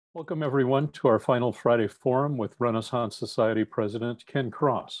Welcome everyone to our final Friday forum with Renaissance Society President Ken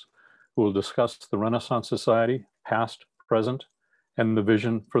Cross, who will discuss the Renaissance Society, past, present, and the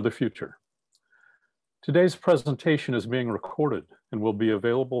vision for the future. Today's presentation is being recorded and will be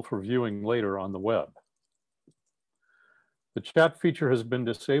available for viewing later on the web. The chat feature has been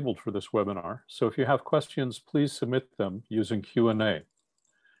disabled for this webinar, so if you have questions, please submit them using Q&A.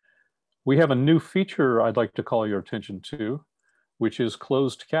 We have a new feature I'd like to call your attention to, which is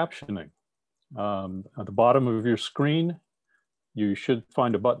closed captioning. At the bottom of your screen, you should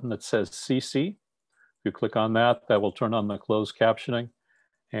find a button that says CC. If you click on that, that will turn on the closed captioning,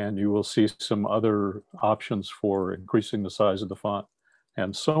 and you will see some other options for increasing the size of the font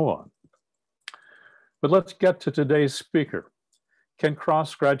and so on. But let's get to today's speaker. Ken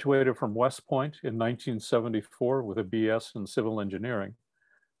Cross graduated from West Point in 1974 with a BS in civil engineering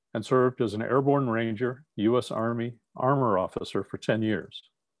and served as an airborne ranger, U.S. Army armor officer for 10 years.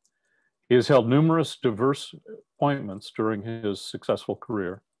 He has held numerous diverse appointments during his successful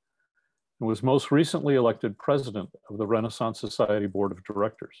career and was most recently elected president of the Renaissance Society Board of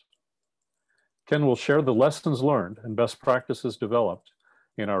Directors. Ken will share the lessons learned and best practices developed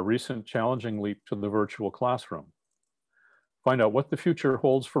in our recent challenging leap to the virtual classroom. Find out what the future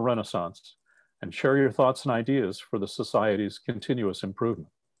holds for Renaissance and share your thoughts and ideas for the Society's continuous improvement.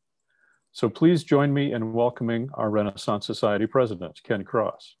 So please join me in welcoming our Renaissance Society President, Ken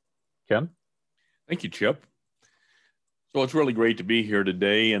Cross. Ken? Thank you, Chip. So it's really great to be here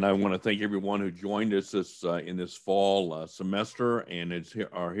today, and I want to thank everyone who joined us in this fall semester and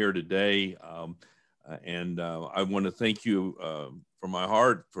are here today. I want to thank you from my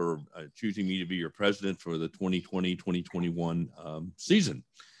heart for choosing me to be your president for the 2020-2021 season.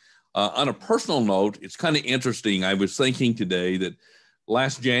 On a personal note, it's kind of interesting. I was thinking today that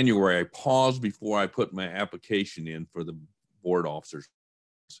last January, I paused before I put my application in for the board officers.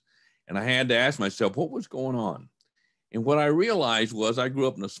 And I had to ask myself, what was going on? And what I realized was I grew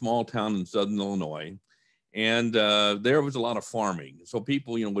up in a small town in Southern Illinois, and there was a lot of farming. So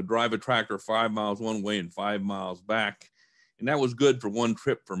people, would drive a tractor 5 miles one way and 5 miles back. And that was good for one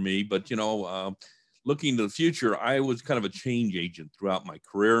trip for me. But, looking to the future, I was kind of a change agent throughout my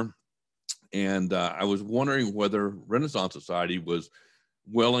career. And I was wondering whether Renaissance Society was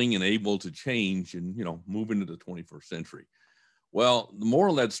willing and able to change and, move into the 21st century. Well, the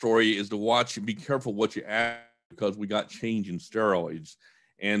moral of that story is to watch and be careful what you ask, because we got change in steroids.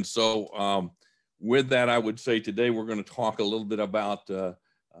 And so with that, I would say today we're going to talk a little bit about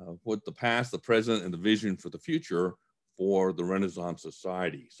what the past, the present, and the vision for the future for the Renaissance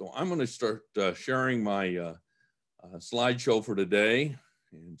Society. So I'm going to start sharing my slideshow for today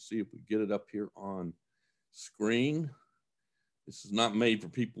and see if we get it up here on screen. This is not made for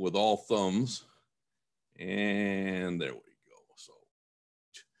people with all thumbs. And there we go.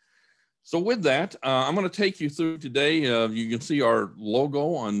 So with that, I'm going to take you through today. You can see our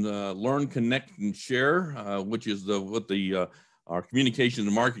logo on Learn, Connect, and Share, which is what our Communications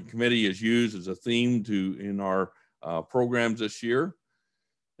and Marketing Committee has used as a theme in our programs this year.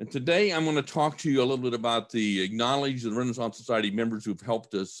 And today I'm going to talk to you a little bit about the acknowledge the Renaissance Society members who've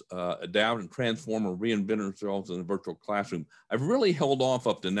helped us adapt and transform or reinvent ourselves in the virtual classroom. I've really held off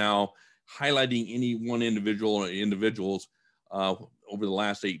up to now highlighting any one individual or individuals over the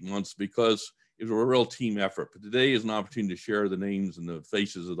last 8 months because it was a real team effort. But today is an opportunity to share the names and the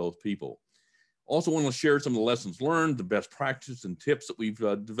faces of those people. Also want to share some of the lessons learned, the best practices and tips that we've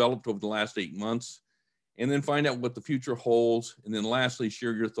developed over the last 8 months, and then find out what the future holds. And then lastly,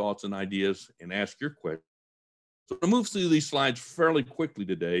 share your thoughts and ideas and ask your questions. So I'm going to move through these slides fairly quickly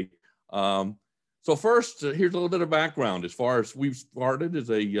today. So first, here's a little bit of background. As far as we've started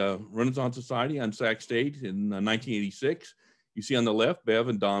as a Renaissance Society on Sac State in 1986. You see on the left, Bev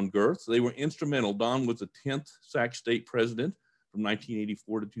and Don Girth. They were instrumental. Don was the 10th Sac State president from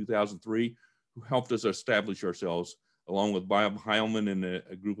 1984 to 2003, who helped us establish ourselves, along with Bob Heilman and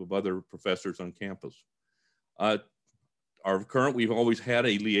a group of other professors on campus. We've always had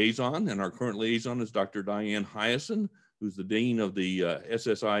a liaison, and our current liaison is Dr. Diane Hyacin, who's the dean of the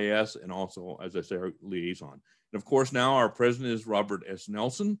SSIS, and also, as I say, our liaison. And of course, now our president is Robert S.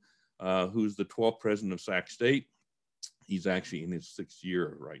 Nelson, who's the 12th president of Sac State. He's actually in his 6th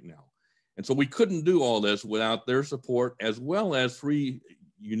year right now. And so we couldn't do all this without their support, as well as 3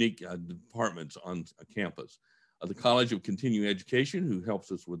 unique departments on campus. The College of Continuing Education, who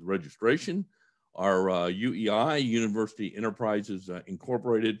helps us with registration, our UEI, University Enterprises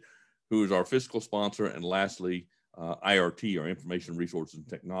Incorporated, who is our fiscal sponsor, and lastly, IRT, our Information Resources and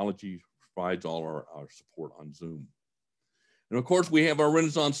Technology, provides all our support on Zoom. And of course, we have our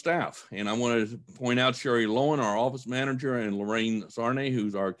Renaissance staff. And I want to point out Sherry Lowen, our office manager, and Lorraine Sarney,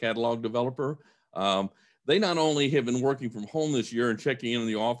 who's our catalog developer. They not only have been working from home this year and checking in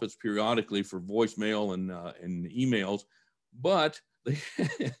the office periodically for voicemail and emails, but they,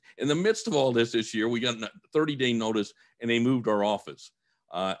 in the midst of all this year, we got a 30-day notice and they moved our office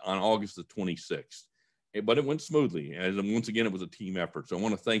on August the 26th. But it went smoothly. And once again, it was a team effort. So I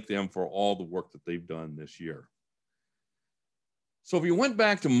want to thank them for all the work that they've done this year. So if you went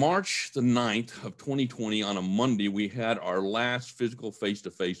back to March the 9th of 2020 on a Monday, we had our last physical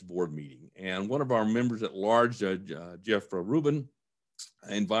face-to-face board meeting. And one of our members at large, Jeff Rubin,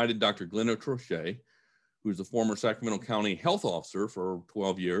 invited Dr. Glenna Trochet, who's the former Sacramento County health officer for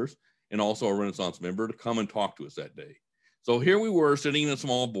 12 years and also a Renaissance member, to come and talk to us that day. So here we were sitting in a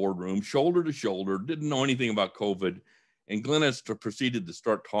small boardroom, shoulder to shoulder, didn't know anything about COVID, and Glenna proceeded to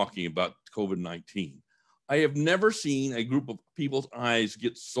start talking about COVID-19. I have never seen a group of people's eyes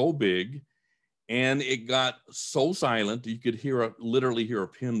get so big, and it got so silent you could literally hear a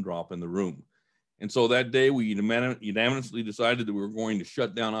pin drop in the room. And so that day we unanimously decided that we were going to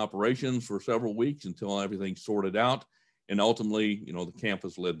shut down operations for several weeks until everything sorted out. And ultimately, the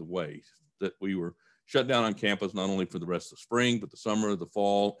campus led the way. That we were shut down on campus, not only for the rest of the spring, but the summer, the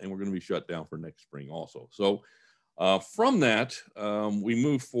fall, and we're going to be shut down for next spring also. So from that, we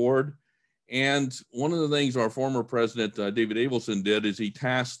moved forward. And one of the things our former president, David Abelson, did is he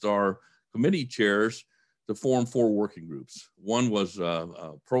tasked our committee chairs to form 4 working groups. One was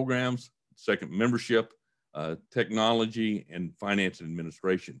programs, second membership, technology, and finance and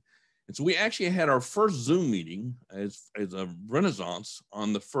administration. And so we actually had our first Zoom meeting as a Renaissance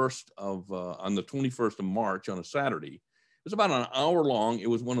on the 21st of March on a Saturday. It was about an hour long. It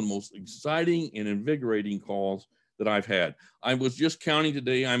was one of the most exciting and invigorating calls that I've had. I was just counting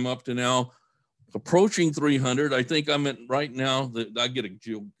today. I'm up to now approaching 300. I think I'm at right now, I get a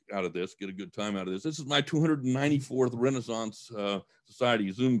joke out of this, get a good time out of this. This is my 294th Renaissance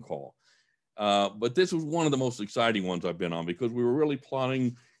Society Zoom call. But this was one of the most exciting ones I've been on, because we were really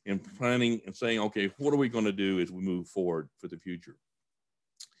plotting and planning and saying, okay, what are we going to do as we move forward for the future?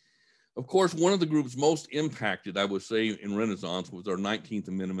 Of course, one of the groups most impacted, I would say, in Renaissance was our 19th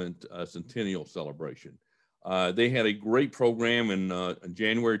Amendment Centennial celebration. They had a great program in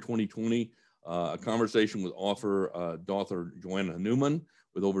January 2020, a conversation with author Dr. Joanna Newman,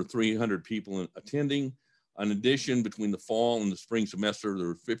 with over 300 people attending. In addition, between the fall and the spring semester, there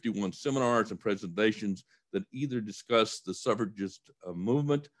were 51 seminars and presentations that either discussed the suffragist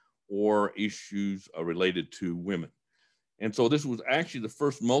movement or issues related to women. And so this was actually the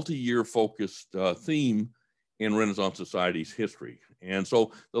first multi-year focused theme in Renaissance Society's history. And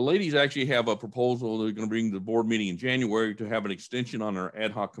so the ladies actually have a proposal they're going to bring to the board meeting in January to have an extension on our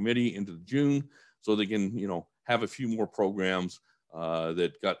ad hoc committee into June, so they can, have a few more programs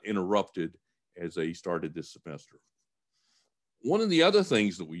that got interrupted as they started this semester. One of the other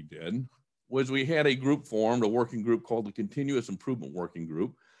things that we did was we had a group formed, a working group called the Continuous Improvement Working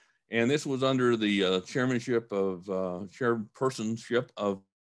Group. And this was under the chairpersonship of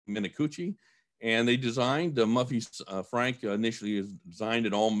Minicucci. And they designed, Muffy Frank initially designed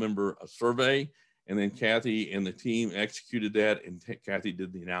an all-member survey, and then Kathy and the team executed that, and Kathy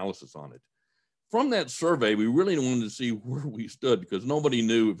did the analysis on it. From that survey, we really wanted to see where we stood, because nobody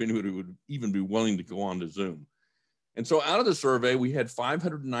knew if anybody would even be willing to go on to Zoom. And so out of the survey, we had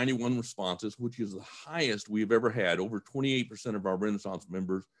 591 responses, which is the highest we've ever had. Over 28% of our Renaissance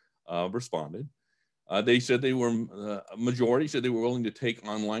members responded. They said they were, a majority said they were willing to take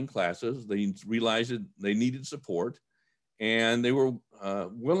online classes. They realized that they needed support, and they were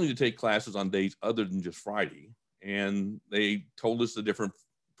willing to take classes on days other than just Friday. And they told us the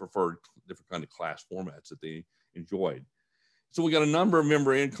preferred different kind of class formats that they enjoyed. So we got a number of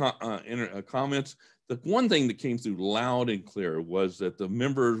member comments. The one thing that came through loud and clear was that the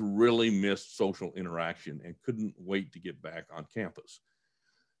members really missed social interaction and couldn't wait to get back on campus.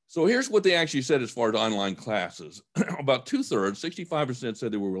 So here's what they actually said as far as online classes. About 2/3, 65%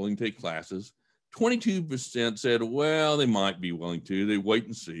 said they were willing to take classes. 22% said, well, they might be willing to, they wait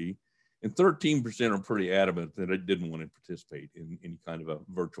and see. And 13% are pretty adamant that they didn't want to participate in any kind of a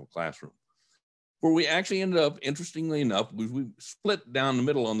virtual classroom. Where we actually ended up, interestingly enough, we split down the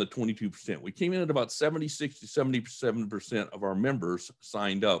middle on the 22%. We came in at about 76 to 77% of our members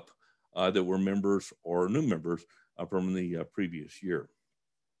signed up that were members or new members from the previous year.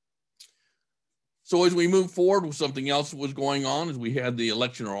 So as we move forward, with something else that was going on, as we had the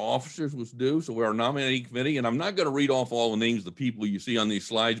election of our officers was due. So our nominating committee, and I'm not going to read off all the names of the people you see on these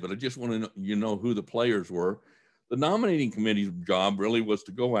slides, but I just want to know who the players were. The nominating committee's job really was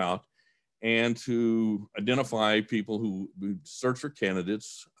to go out and to identify people who search for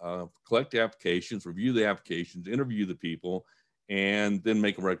candidates, collect applications, review the applications, interview the people, and then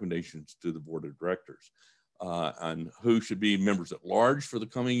make recommendations to the board of directors on who should be members at large for the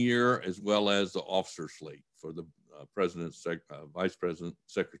coming year, as well as the officer slate for the president, vice president,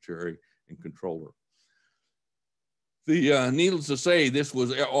 secretary, and controller. Needless to say, this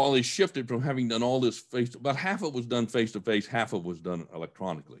was all is shifted from having done all this about half of it was done face-to-face, half of it was done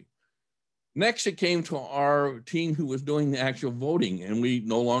electronically. Next, it came to our team who was doing the actual voting, and we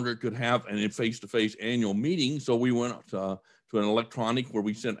no longer could have a face-to-face annual meeting. So we went to an electronic where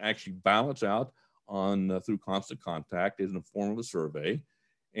we sent actually ballots out on through Constant Contact in the form of a survey.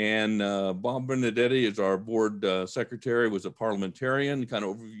 And Bob Benedetti is our board secretary, was a parliamentarian, to kind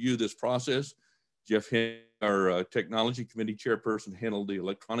of overview this process. Jeff Henry, our technology committee chairperson, handled the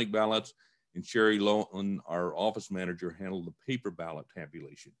electronic ballots, and Sherry Lowen, our office manager, handled the paper ballot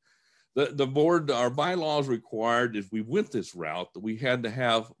tabulation. The board, our bylaws required, if we went this route, that we had to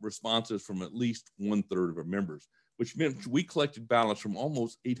have responses from at least 1/3 of our members, which meant we collected ballots from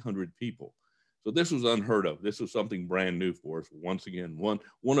almost 800 people. So this was unheard of. This was something brand new for us. Once again, one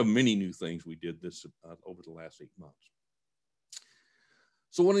of many new things we did this over the last 8 months.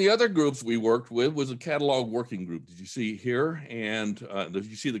 So one of the other groups we worked with was a catalog working group. Did you see here? And did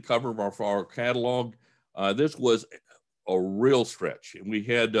you see the cover of our catalog? This was a real stretch. And we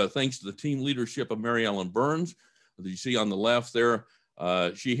had, thanks to the team leadership of Mary Ellen Burns, that you see on the left there,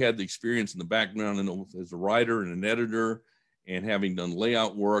 she had the experience in the background as a writer and an editor and having done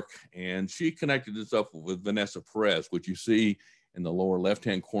layout work. And she connected this up with Vanessa Perez, which you see in the lower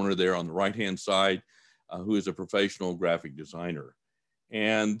left-hand corner there on the right-hand side, who is a professional graphic designer.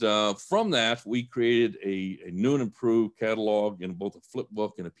 And from that, we created a new and improved catalog in both a flip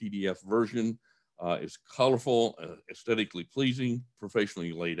book and a PDF version. It's colorful, aesthetically pleasing,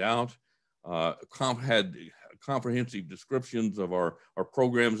 professionally laid out. Had comprehensive descriptions of our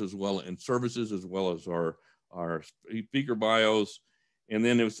programs as well and services, as well as our speaker bios. And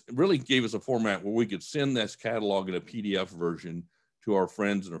then it really gave us a format where we could send this catalog in a PDF version to our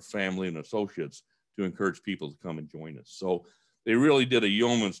friends and our family and associates to encourage people to come and join us. So they really did a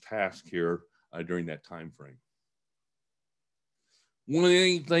yeoman's task here during that time frame. One of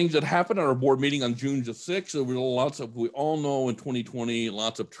the things that happened at our board meeting on June the 6th, there were we all know in 2020,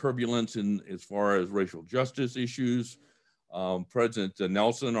 lots of turbulence as far as racial justice issues. President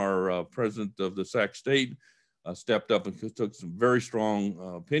Nelson, our president of the Sac State, stepped up and took some very strong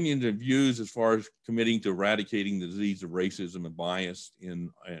opinions and views as far as committing to eradicating the disease of racism and bias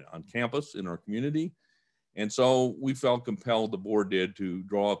on campus in our community. And so we felt compelled, the board did, to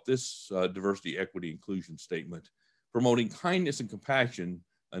draw up this diversity, equity, inclusion statement, promoting kindness and compassion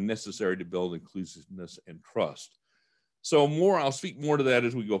necessary to build inclusiveness and trust. So I'll speak more to that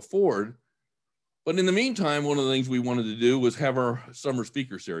as we go forward. But in the meantime, one of the things we wanted to do was have our summer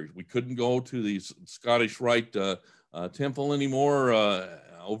speaker series. We couldn't go to the Scottish Rite Temple anymore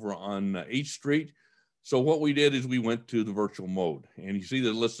over on H Street. So what we did is we went to the virtual mode. And you see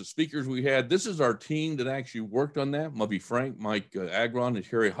the list of speakers we had. This is our team that actually worked on that. Mubby Frank, Mike Agron, and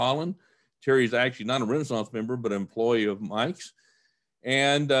Terry Holland. Terry is actually not a Renaissance member, but an employee of Mike's.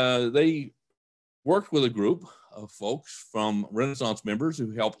 And they worked with a group of folks from Renaissance members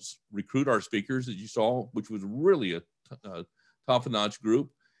who helped recruit our speakers that you saw, which was really a top-notch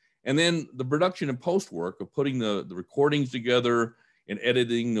group. And then the production and post work of putting the recordings together and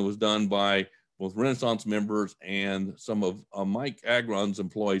editing that was done by both Renaissance members and some of Mike Agron's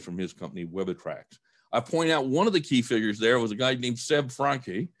employees from his company, WebAttracts. I point out one of the key figures there was a guy named Seb Frank,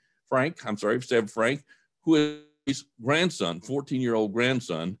 who is his grandson, 14-year-old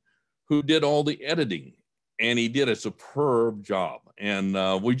grandson, who did all the editing. And he did a superb job. And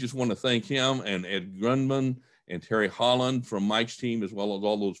we just want to thank him and Ed Grundman and Terry Holland from Mike's team, as well as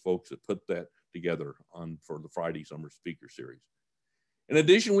all those folks that put that together for the Friday Summer Speaker Series. In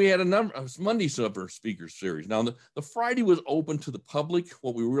addition, we had a number of Monday Summer Speaker Series. Now, the Friday was open to the public.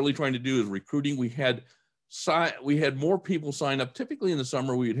 What we were really trying to do is recruiting. We had more people sign up. Typically in the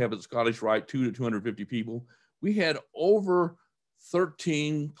summer, we would have at Scottish Rite 200 to 250 people. We had over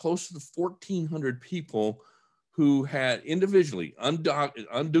 13, close to 1,400 people who had individually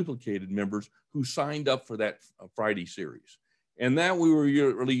unduplicated members who signed up for that Friday series. And that we were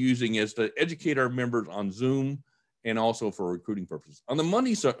really using as to educate our members on Zoom and also for recruiting purposes. On the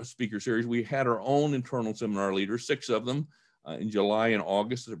Monday Speaker Series, we had our own internal seminar leaders, 6 of them in July and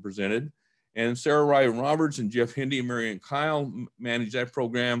August that presented. And Sarah Ryan Roberts and Jeff Hindy and Marianne Kyle managed that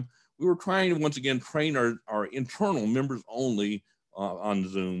program. We were trying to once again train our internal members only on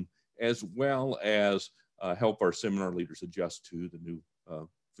Zoom, as well as help our seminar leaders adjust to the new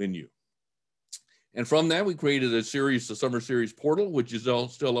venue. And from that, we created a series, the summer series portal, which is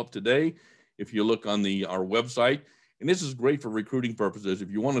still up today. If you look on our website, and this is great for recruiting purposes. If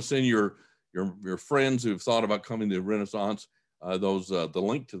you want to send your friends who've thought about coming to Renaissance, the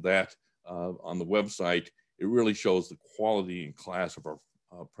link to that on the website, it really shows the quality and class of our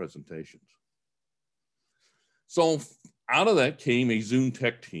presentations. So out of that came a Zoom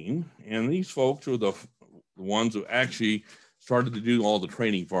tech team, and these folks are the ones who actually started to do all the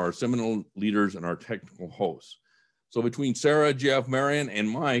training for our seminar leaders and our technical hosts. So between Sarah, Jeff, Marion, and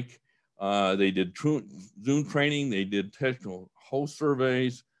Mike, they did Zoom training, they did technical host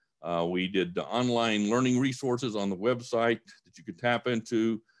surveys, we did the online learning resources on the website that you could tap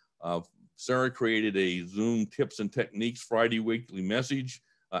into. Sarah created a Zoom tips and techniques Friday weekly message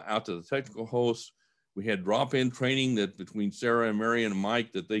out to the technical hosts. We had drop-in training that between Sarah and Marion and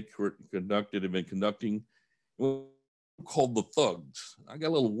Mike that they have been conducting, called the Thugs. I got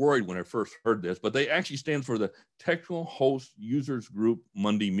a little worried when I first heard this, but they actually stand for the Technical Host Users Group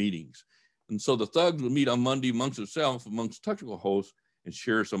Monday meetings. And so the Thugs would meet on Monday amongst themselves, amongst technical hosts, and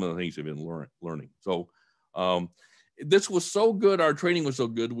share some of the things they've been learning. So this was so good, our training was so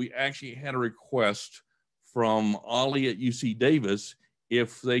good, we actually had a request from Ollie at UC Davis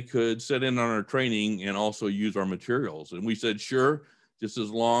if they could sit in on our training and also use our materials. And we said, sure, just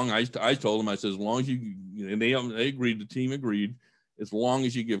as long, I told them, I said, as long as you, and they agreed, the team agreed, as long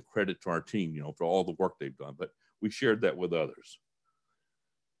as you give credit to our team, you know, for all the work they've done. But we shared that with others.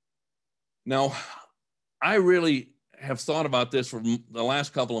 Now, I really have thought about this for the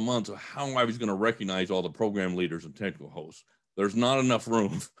last couple of months of how I was going to recognize all the program leaders and technical hosts. There's not enough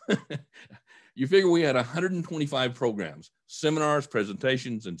room. You figure we had 125 programs, seminars,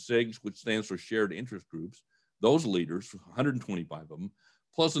 presentations, and SIGs, which stands for Shared Interest Groups. Those leaders, 125 of them,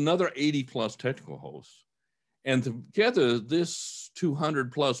 plus another 80 plus technical hosts. And together, this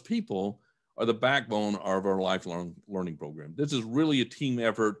 200 plus people are the backbone of our lifelong learning program. This is really a team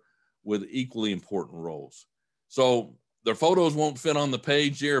effort with equally important roles. So their photos won't fit on the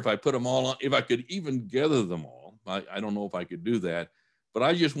page here if I put them all on, if I could even gather them all. I don't know if I could do that, but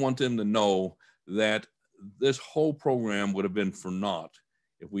I just want them to know that this whole program would have been for naught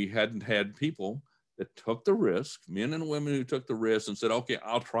if we hadn't had people that took the risk, men and women who took the risk and said, okay,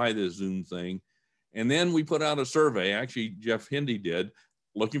 I'll try this Zoom thing. And then we put out a survey, actually Jeff Hindy did,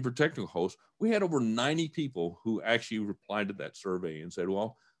 looking for technical hosts. We had over 90 people who actually replied to that survey and said,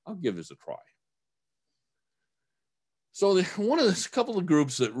 well, I'll give this a try. So one of the couple of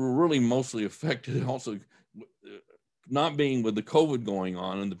groups that were really mostly affected, also not being with the COVID going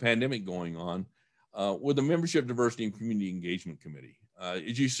on and the pandemic going on, with the Membership Diversity and Community Engagement Committee.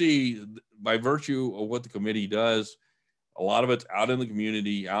 As you see, by virtue of what the committee does, a lot of it's out in the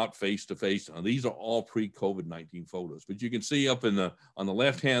community, out face-to-face. These are all pre-COVID-19 photos, but you can see up in on the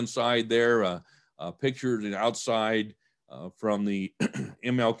left-hand side there, pictures outside from the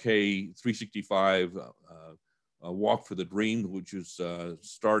MLK 365 Walk for the Dream, which was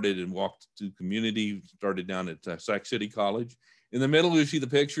started and walked to community, started down at Sac City College. In the middle, you see the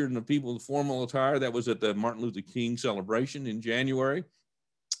picture and the people in formal attire. That was at the Martin Luther King celebration in January.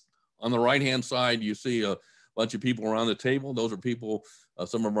 On the right-hand side, you see a bunch of people around the table. Those are people,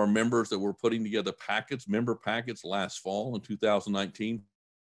 some of our members that were putting together packets, member packets last fall in 2019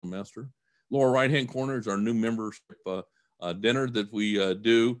 semester. Lower right-hand corner is our new membership dinner that we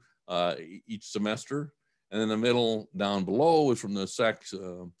do each semester. And in the middle down below is from the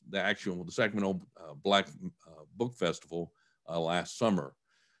Sacramento Black Book Festival last summer.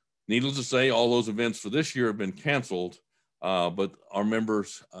 Needless to say, all those events for this year have been canceled, but our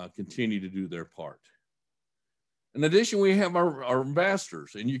members continue to do their part. In addition, we have our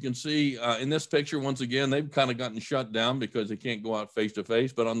ambassadors, and you can see in this picture, once again, they've kind of gotten shut down because they can't go out face to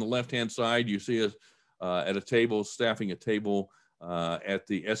face, but on the left-hand side, you see us at a table, staffing a table at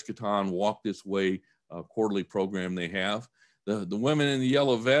the Eschaton Walk This Way quarterly program they have. The women in the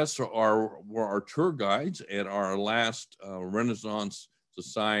yellow vests were our tour guides at our last Renaissance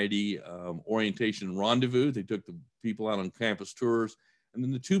Society orientation rendezvous. They took the people out on campus tours. And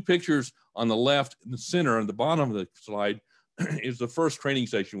then the two pictures on the left in the center and the bottom of the slide is the first training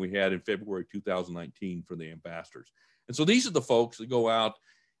session we had in February 2019 for the ambassadors. And so these are the folks that go out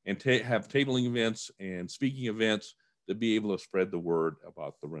and have tabling events and speaking events to be able to spread the word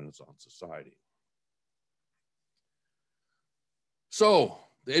about the Renaissance Society. So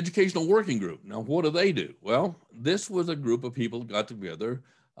the Educational Working Group, now what do? Well, this was a group of people who got together.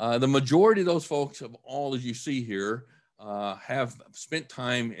 The majority of those folks have all, as you see here, have spent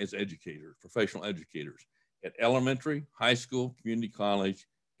time as educators, professional educators at elementary, high school, community college,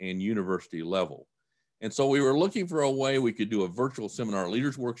 and university level. And so we were looking for a way we could do a virtual seminar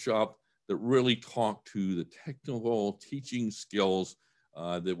leaders workshop that really talked to the technical teaching skills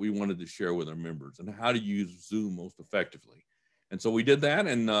that we wanted to share with our members and how to use Zoom most effectively. And so we did that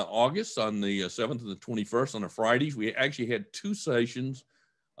in August on the 7th and the 21st on a Fridays. We actually had 2 sessions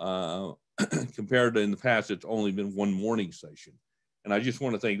compared to in the past, it's only been 1 morning session. And I just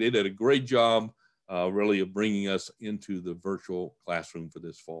want to think they did a great job really of bringing us into the virtual classroom for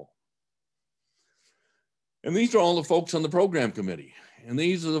this fall. And these are all the folks on the program committee. And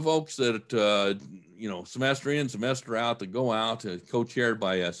these are the folks that, you know, semester in, semester out, that go out, co-chaired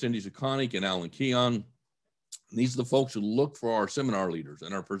by Cindy Zuconic and Alan Keon. And these are the folks who look for our seminar leaders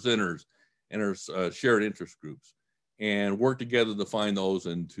and our presenters and our shared interest groups and work together to find those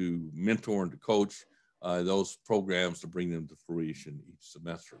and to mentor and to coach those programs to bring them to fruition each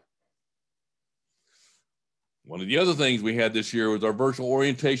semester. One of the other things we had this year was our virtual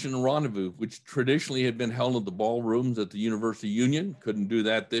orientation and rendezvous, which traditionally had been held at the ballrooms at the University Union. Couldn't do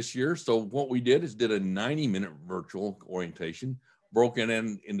that this year. So what we did is did a 90-minute virtual orientation broken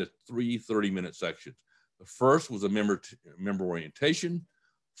into 3 30-minute sections. The first was a member orientation,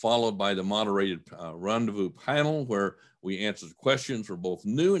 followed by the moderated rendezvous panel where we answered questions for both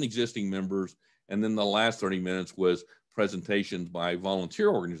new and existing members. And then the last 30 minutes was presentations by volunteer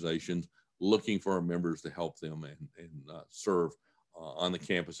organizations looking for our members to help them and serve on the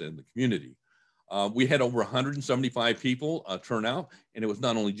campus and the community. We had over 175 people turn out, and it was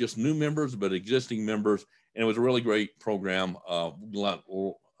not only just new members, but existing members. And it was a really great program,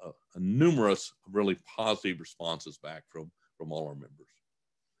 numerous really positive responses back from all our members.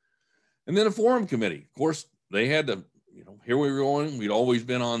 And then a forum committee. Of course, they had to, you know, here we were going. We'd always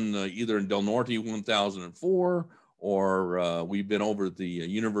been on either in Del Norte 1004, or we've been over at the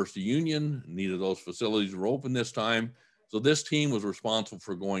University Union. Neither of those facilities were open this time. So this team was responsible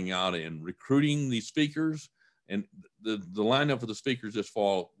for going out and recruiting these speakers. And the lineup for the speakers this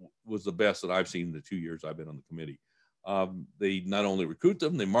fall was the best that I've seen in the 2 years I've been on the committee. They not only recruit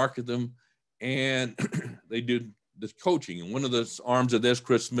them, they market them, and they did this coaching. And one of the arms of this,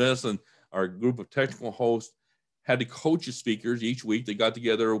 Chris Smith and our group of technical hosts had to coach the speakers each week. They got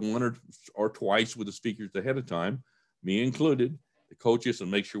together 1 or twice with the speakers ahead of time, me included, to coach us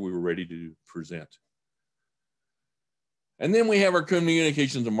and make sure we were ready to present. And then we have our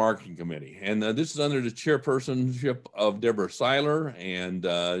Communications and Marketing Committee. And this is under the chairpersonship of Deborah Seiler. And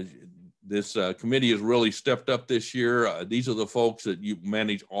this committee has really stepped up this year. These are the folks that you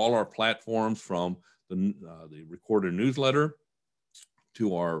manage all our platforms, from the recorded newsletter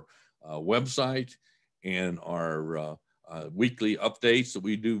to our website and our weekly updates that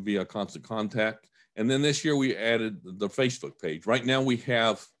we do via Constant Contact. And then this year we added the Facebook page. Right now we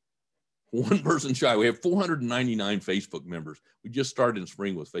have 1 person shy. We have 499 Facebook members. We just started in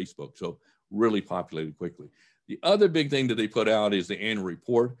spring with Facebook, so really populated quickly. The other big thing that they put out is the annual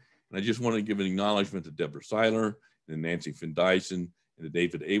report. And I just want to give an acknowledgement to Deborah Seiler and Nancy Findyson and to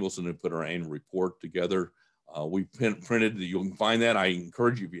David Abelson who put our annual report together. We printed, you can find that. I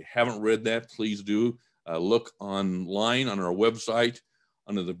encourage you, if you haven't read that, please do. Look online on our website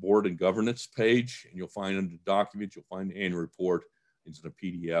under the board and governance page, and you'll find under documents, you'll find the annual report. It's in a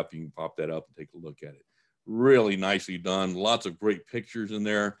PDF. You can pop that up and take a look at it. Really nicely done. Lots of great pictures in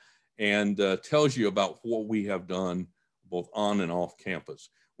there, and tells you about what we have done both on and off campus.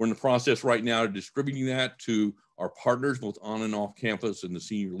 We're in the process right now of distributing that to our partners, both on and off campus, and the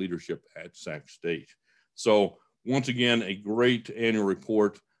senior leadership at Sac State. So once again, a great annual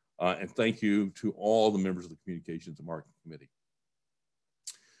report. And thank you to all the members of the Communications and Marketing Committee.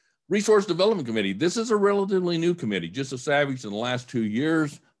 Resource Development Committee. This is a relatively new committee, just established in the last 2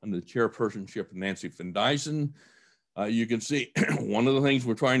 years under the chairpersonship of Nancy Findyson. You can see one of the things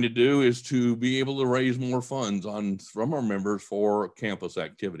we're trying to do is to be able to raise more funds from our members for campus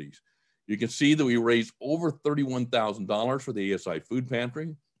activities. You can see that we raised over $31,000 for the ASI Food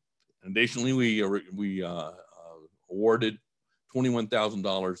Pantry. Additionally, we awarded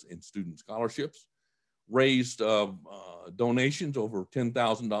 $21,000 in student scholarships, raised donations over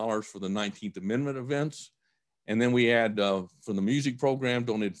 $10,000 for the 19th Amendment events. And then we had, for the music program,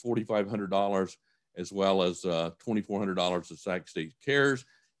 donated $4,500, as well as $2,400 to Sac State Cares,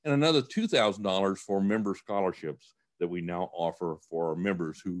 and another $2,000 for member scholarships that we now offer for our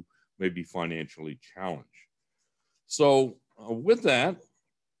members who may be financially challenged. So with that,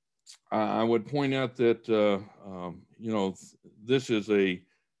 I would point out that, you know, this is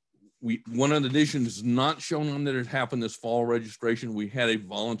one of the additions not shown on that it happened this fall registration. We had a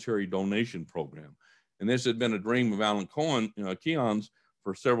voluntary donation program. And this had been a dream of Alan Keon's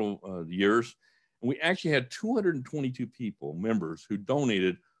for several years. And we actually had 222 people, members, who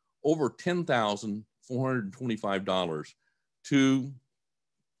donated over $10,425 to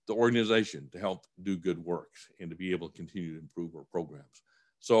the organization to help do good work and to be able to continue to improve our programs.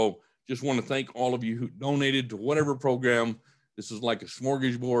 So just want to thank all of you who donated to whatever program. This is like a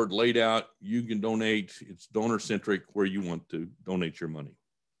smorgasbord laid out. You can donate. It's donor centric where you want to donate your money.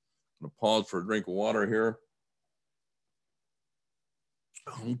 I'm going to pause for a drink of water here.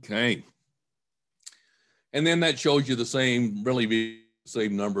 Okay. And then that shows you the same, really the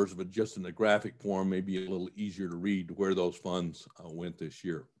same numbers, but just in the graphic form, maybe a little easier to read where those funds went this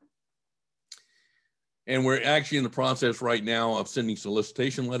year. And we're actually in the process right now of sending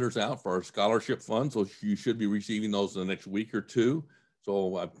solicitation letters out for our scholarship funds. So you should be receiving those in the next week or two.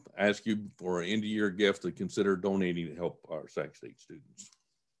 So I ask you for an end of year gift to consider donating to help our Sac State students.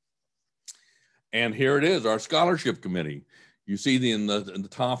 And here it is, our scholarship committee. You see in the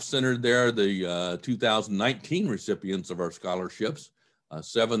top center there, the 2019 recipients of our scholarships,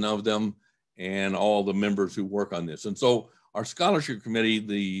 7 of them, and all the members who work on this. And so our scholarship committee,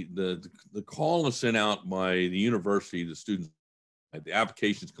 the call is sent out by the university, the students, the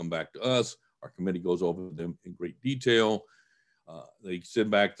applications come back to us. Our committee goes over them in great detail. They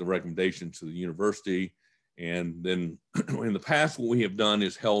send back the recommendations to the university. And then in the past, what we have done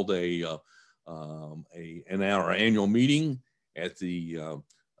is held our annual meeting at the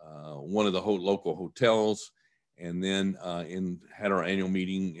one of the local hotels, and then had our annual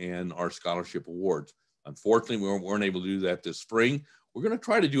meeting and our scholarship awards. Unfortunately, we weren't able to do that this spring. We're going to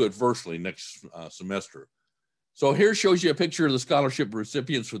try to do it virtually next semester. So here shows you a picture of the scholarship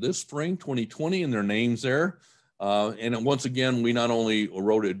recipients for this spring, 2020, and their names there. And once again, we not only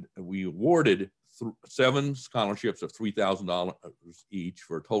awarded 7 scholarships of $3,000 each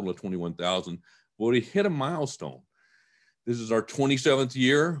for a total of $21,000, but we hit a milestone. This is our 27th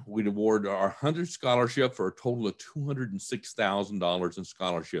year. We'd award our 100th scholarship for a total of $206,000 in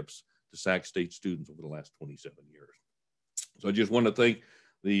scholarships to Sac State students over the last 27 years. So I just want to thank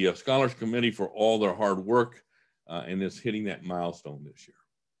the Scholarship Committee for all their hard work and this hitting that milestone this year.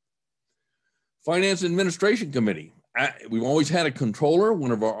 Finance and Administration Committee. We've always had a controller,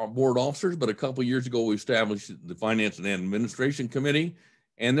 one of our board officers, but a couple of years ago we established the Finance and Administration Committee,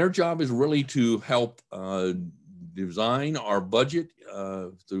 and their job is really to help design our budget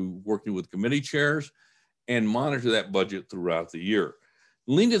through working with committee chairs and monitor that budget throughout the year.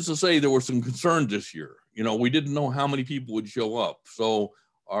 Needless to say, there were some concerns this year. You know, we didn't know how many people would show up. So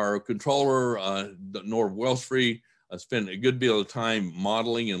our controller, Norv Wellsfree, spent a good deal of time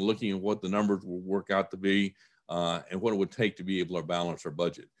modeling and looking at what the numbers will work out to be and what it would take to be able to balance our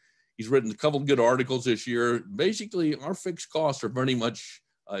budget. He's written a couple of good articles this year. Basically, our fixed costs are very much,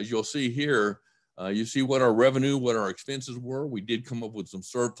 as you'll see here, you see what our revenue, what our expenses were. We did come up with some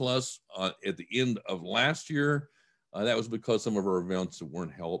surplus at the end of last year. That was because some of our events that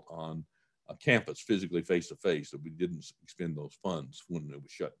weren't held on campus, physically face-to-face, that we didn't expend those funds when it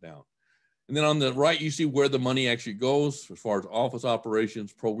was shut down. And then on the right, you see where the money actually goes as far as office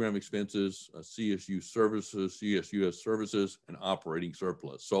operations, program expenses, CSU services, CSUS services, and operating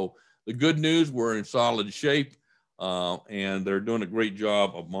surplus. So the good news, we're in solid shape, and they're doing a great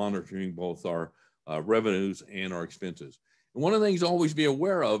job of monitoring both our revenues and our expenses. And one of the things to always be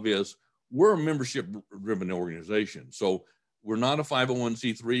aware of is we're a membership-driven organization. So we're not a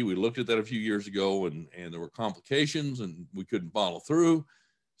 501c3. We looked at that a few years ago, and there were complications, and we couldn't follow through.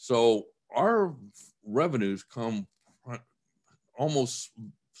 So our revenues come almost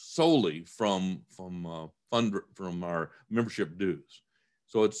solely from our membership dues.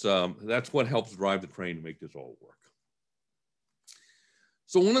 So it's that's what helps drive the train to make this all work.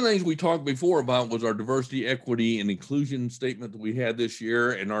 So one of the things we talked before about was our diversity, equity, and inclusion statement that we had this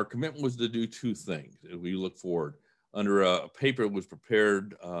year, and our commitment was to do 2 things as we look forward. Under a paper that was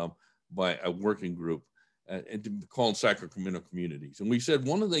prepared by a working group called Sacramento Communities. And we said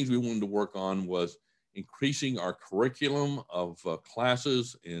one of the things we wanted to work on was increasing our curriculum of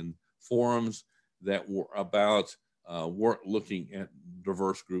classes and forums that were about looking at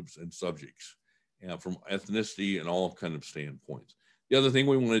diverse groups and subjects from ethnicity and all kind of standpoints. The other thing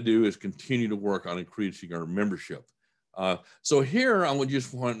we want to do is continue to work on increasing our membership. So here I would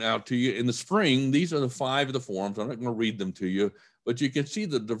just point out to you in the spring, these are the 5 of the forums. I'm not going to read them to you, but you can see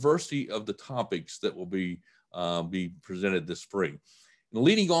the diversity of the topics that will be presented this spring. And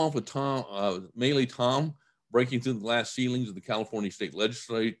leading off with Maylee Tom, breaking through the glass ceilings of the California State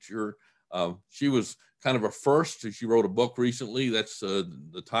Legislature. She was kind of a first. She wrote a book recently. That's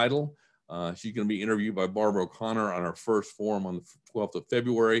the title. She's going to be interviewed by Barbara O'Connor on our first forum on the 12th of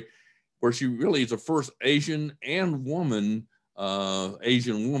February, where she really is the first Asian woman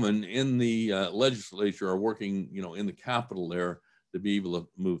in the legislature are working, in the Capitol there to be able to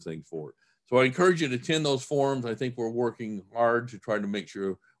move things forward. So I encourage you to attend those forums. I think we're working hard to try to make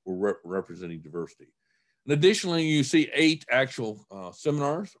sure we're representing diversity. And additionally, you see 8 actual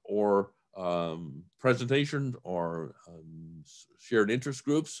seminars or presentations or shared interest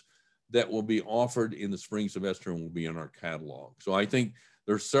groups that will be offered in the spring semester and will be in our catalog. So I think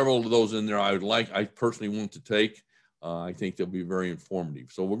there's several of those in there I personally want to take. I think they'll be very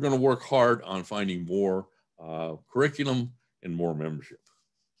informative. So we're going to work hard on finding more curriculum and more membership.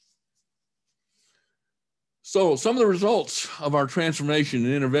 So some of the results of our transformation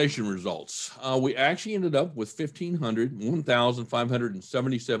and innovation results, we actually ended up with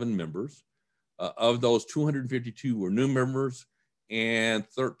 1,577 members. Of those, 252 were new members and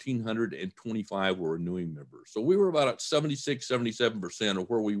 1,325 were renewing members. So we were about at 76, 77% of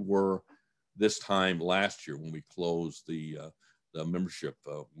where we were this time last year when we closed the membership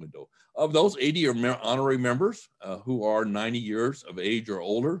window. Of those, 80 are honorary members who are 90 years of age or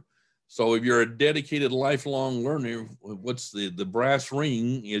older. So if you're a dedicated lifelong learner, what's the brass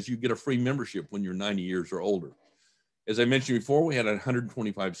ring is you get a free membership when you're 90 years or older. As I mentioned before, we had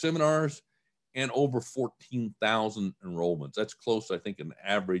 125 seminars and over 14,000 enrollments. That's close, I think, an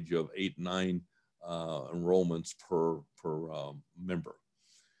average of 8, 9 enrollments per member.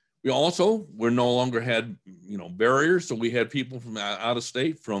 We also, no longer had, barriers. So we had people from out of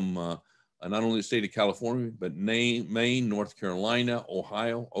state, from not only the state of California, but Maine, North Carolina,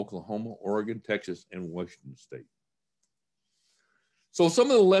 Ohio, Oklahoma, Oregon, Texas, and Washington State. So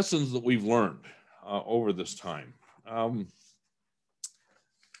some of the lessons that we've learned over this time. One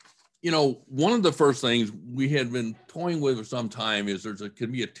of the first things we had been toying with for some time is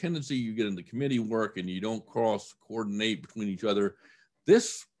can be a tendency you get into committee work and you don't cross-coordinate between each other.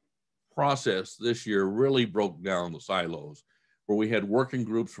 This process this year really broke down the silos, where we had working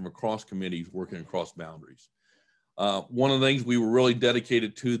groups from across committees working across boundaries. One of the things we were really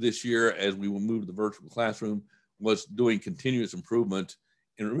dedicated to this year as we moved to the virtual classroom was doing continuous improvement,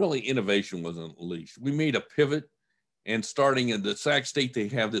 and really innovation was unleashed. We made a pivot, and starting in the Sac State, they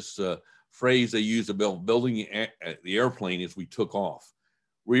have this phrase they use about building the airplane as we took off.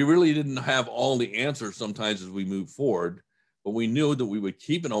 We really didn't have all the answers sometimes as we moved forward, but we knew that we would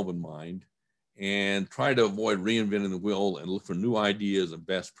keep an open mind and try to avoid reinventing the wheel and look for new ideas and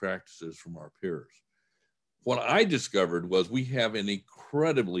best practices from our peers. What I discovered was we have an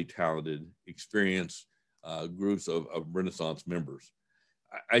incredibly talented, experienced groups of Renaissance members.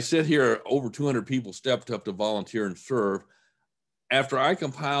 I sit here, over 200 people stepped up to volunteer and serve. After I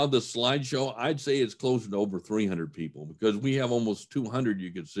compiled the slideshow, I'd say it's closer to over 300 people, because we have almost 200,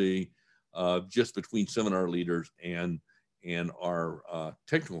 you could see, just between seminar leaders and our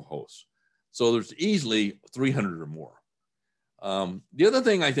technical hosts. So there's easily 300 or more. The other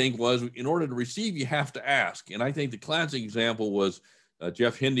thing I think was, in order to receive, you have to ask. And I think the classic example was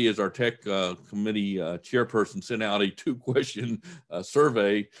Jeff Hindy, as our tech committee chairperson, sent out a 2-question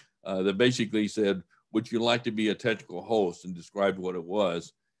survey that basically said, would you like to be a technical host, and described what it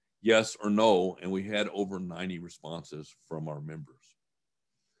was, yes or no. And we had over 90 responses from our members.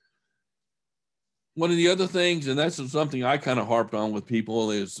 One of the other things, and that's something I kind of harped on with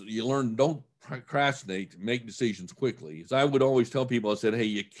people, is you learn, don't procrastinate, make decisions quickly. As I would always tell people, I said, hey,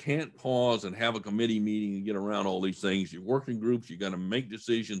 you can't pause and have a committee meeting and get around all these things. You're working groups, you got to make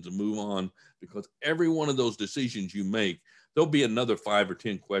decisions and move on, because every one of those decisions you make, there'll be another 5 or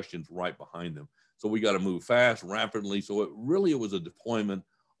 10 questions right behind them. So we got to move fast, rapidly. So it was a deployment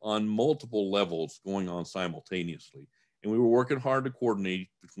on multiple levels going on simultaneously. And we were working hard to coordinate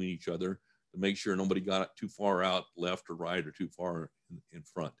between each other to make sure nobody got too far out left or right, or too far in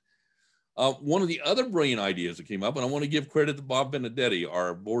front. One of the other brilliant ideas that came up, and I want to give credit to Bob Benedetti,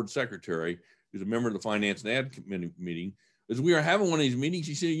 our board secretary, who's a member of the Finance and Ad Committee meeting, is we were having one of these meetings.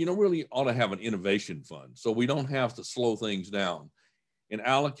 He said, really ought to have an innovation fund, so we don't have to slow things down, and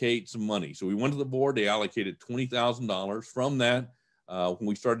allocate some money. So we went to the board, they allocated $20,000. From that, when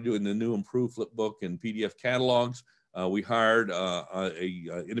we started doing the new improved flipbook and PDF catalogs, we hired a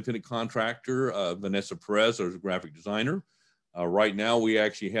independent contractor, Vanessa Perez, as a graphic designer. Right now, we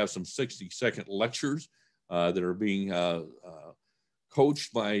actually have some 60-second lectures that are being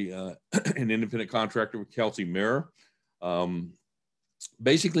coached by an independent contractor with Kelsey Mayer.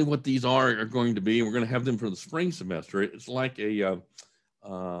 Basically, what these are going to be, and we're going to have them for the spring semester, it's like an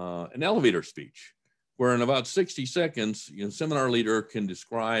elevator speech, where in about 60 seconds, seminar leader can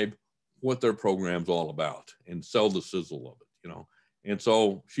describe what their program's all about and sell the sizzle of it, And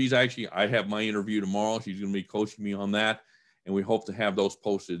so I have my interview tomorrow. She's going to be coaching me on that. And we hope to have those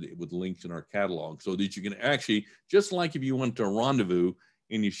posted with links in our catalog, so that you can actually, just like if you went to a rendezvous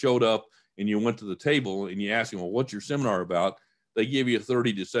and you showed up and you went to the table and you asked them, well, what's your seminar about? They give you a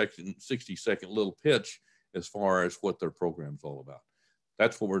 60 second little pitch as far as what their program's all about.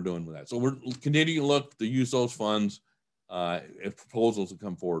 that's what we're doing with that. So we're continuing to look to use those funds if proposals will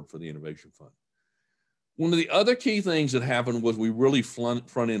come forward for the Innovation Fund. One of the other key things that happened was we really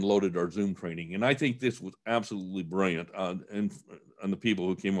front-end loaded our Zoom training. And I think this was absolutely brilliant and the people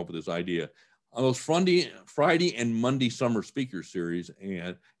who came up with this idea. On those Friday and Monday summer speaker series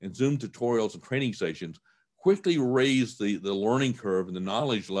and Zoom tutorials and training sessions quickly raised the learning curve and the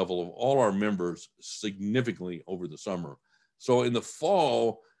knowledge level of all our members significantly over the summer. So in the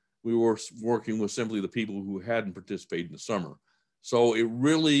fall, we were working with simply the people who hadn't participated in the summer. So it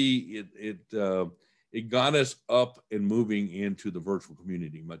really, it got us up and moving into the virtual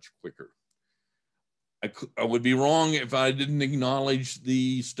community much quicker. I would be wrong if I didn't acknowledge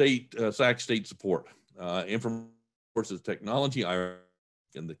the state, Sac State support. Information Resources Technology,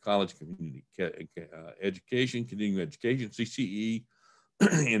 and the college community education, continuing education, CCE,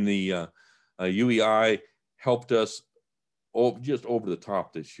 and the UEI helped us just over the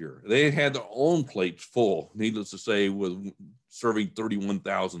top this year. They had their own plates full, needless to say, with serving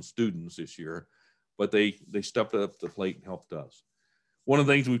 31,000 students this year, but they stepped up the plate and helped us. One of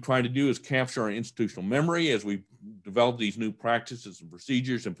the things we've tried to do is capture our institutional memory as we develop these new practices and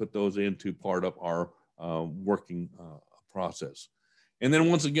procedures and put those into part of our working process. And then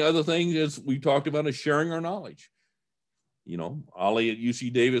once again, other thing is we talked about is sharing our knowledge. You know, Ollie at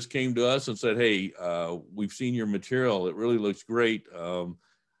UC Davis came to us and said, hey, we've seen your material. It really looks great. I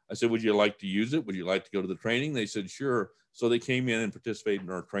said, would you like to use it? Would you like to go to the training? They said, sure. So they came in and participated in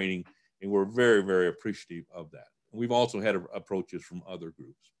our training, and we're very, very appreciative of that. We've also had approaches from other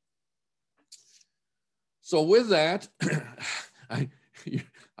groups. So with that,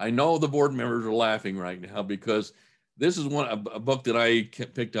 I know the board members are laughing right now because this is a book that I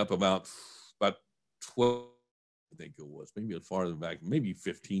picked up about 12, I think it was, maybe farther back, maybe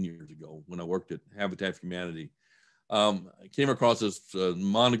 15 years ago when I worked at Habitat for Humanity. I came across this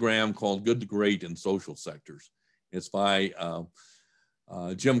monogram called Good to Great in Social Sectors. It's by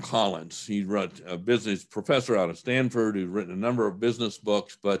Jim Collins. He wrote a business professor out of Stanford who's written a number of business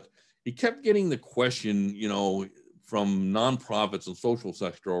books, but he kept getting the question, you know, from nonprofits and social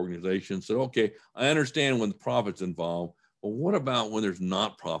sector organizations said, okay, I understand when the profit's involved, but what about when there's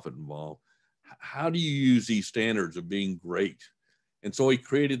not profit involved? How do you use these standards of being great? And so he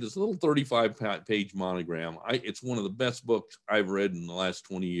created this little 35-page monogram. It's one of the best books I've read in the last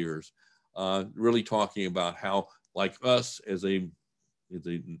 20 years, really talking about how, like us we're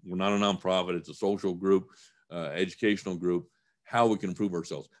not a nonprofit, it's a social group, educational group, how we can improve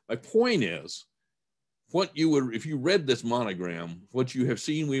ourselves. My point is, if you read this monogram, what you have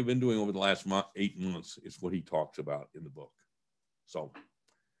seen we've been doing over the last 8 months is what he talks about in the book. So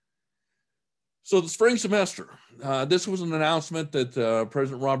the spring semester, this was an announcement that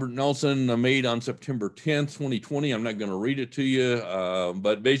President Robert Nelson made on September 10th, 2020. I'm not going to read it to you,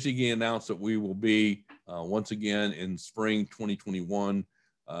 but basically announced that we will be, once again in spring 2021,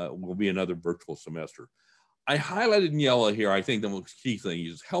 will be another virtual semester. I highlighted in yellow here, I think the most key thing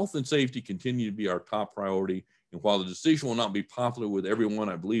is health and safety continue to be our top priority. And while the decision will not be popular with everyone,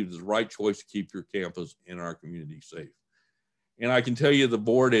 I believe it's the right choice to keep your campus and our community safe. And I can tell you the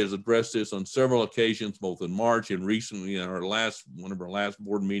board has addressed this on several occasions, both in March and recently in one of our last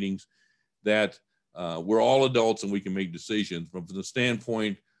board meetings, that we're all adults and we can make decisions. But from the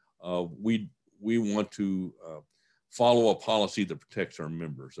standpoint of we want to follow a policy that protects our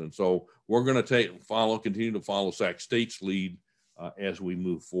members. And so we're going to continue to follow Sac State's lead as we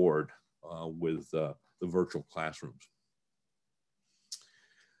move forward with the virtual classrooms.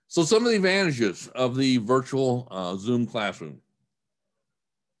 So some of the advantages of the virtual Zoom classroom.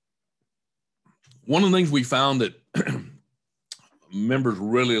 One of the things we found that members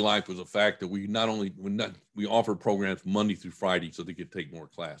really liked was the fact that we offered programs Monday through Friday so they could take more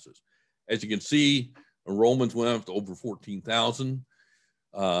classes. As you can see, enrollments went up to over 14,000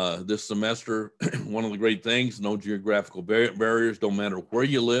 this semester. One of the great things, no geographical barriers, don't matter where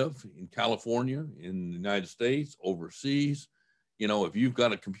you live, in California, in the United States, overseas. You know, if you've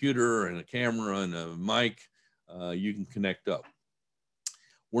got a computer and a camera and a mic, you can connect up.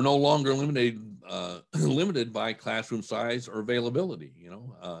 We're no longer limited by classroom size or availability. You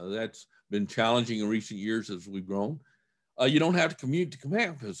know, that's been challenging in recent years as we've grown. You don't have to commute to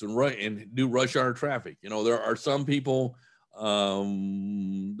campus and do rush hour traffic. You know, there are some people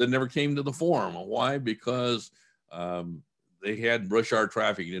that never came to the forum. Why? Because they had rush hour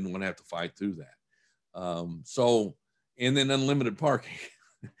traffic and didn't want to have to fight through that. And then unlimited parking.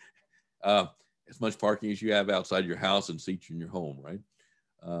 As much parking as you have outside your house and seats in your home, right?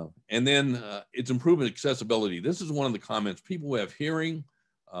 And then it's improving accessibility. This is one of the comments. People who have hearing,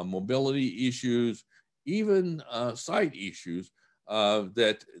 mobility issues, even sight issues,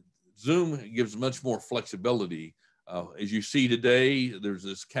 that Zoom gives much more flexibility. As you see today, there's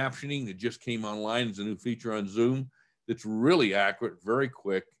this captioning that just came online as a new feature on Zoom that's really accurate, very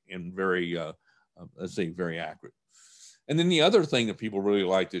quick, and very, let's say, very accurate. And then the other thing that people really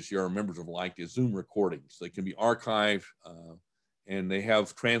like this year, our members have liked, is Zoom recordings. They can be archived, and they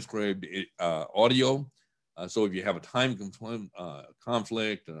have transcribed audio. So if you have a time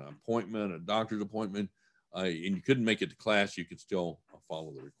conflict, an appointment, a doctor's appointment, and you couldn't make it to class, you could still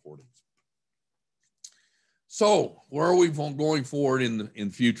follow the recordings. So where are we going forward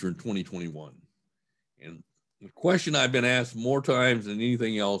in future in 2021? And the question I've been asked more times than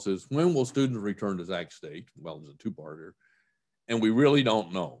anything else is, when will students return to Sac State? Well, it's a two-parter, and we really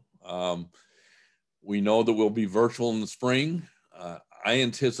don't know. We know that we'll be virtual in the spring. I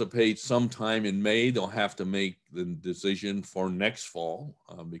anticipate sometime in May, they'll have to make the decision for next fall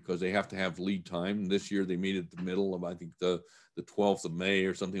because they have to have lead time. This year, they made it the middle of, I think, the 12th of May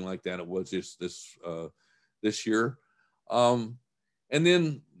or something like that. It was just this year. And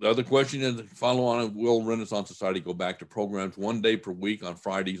then the other question is, follow on, will Renaissance Society go back to programs 1 day per week on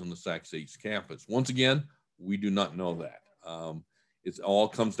Fridays on the Sac State campus? Once again, we do not know that. It all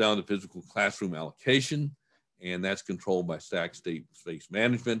comes down to physical classroom allocation, and that's controlled by Sac State Space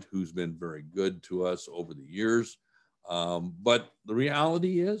Management, who's been very good to us over the years. But the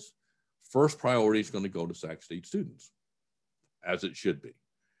reality is, first priority is going to go to Sac State students, as it should be,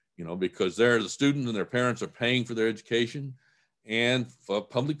 you know, because they're the students and their parents are paying for their education, and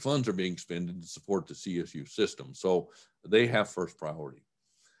public funds are being spent to support the CSU system. So they have first priority.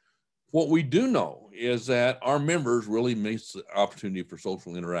 What we do know is that our members really miss the opportunity for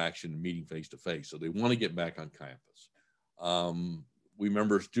social interaction and meeting face-to-face. So they want to get back on campus. We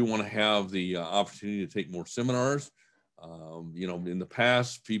members do want to have the opportunity to take more seminars. You know, in the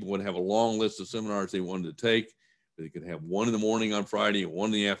past, people would have a long list of seminars they wanted to take. They could have one in the morning on Friday and one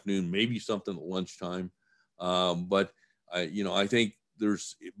in the afternoon, maybe something at lunchtime. You know, I think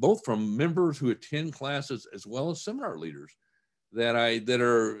there's both from members who attend classes as well as seminar leaders that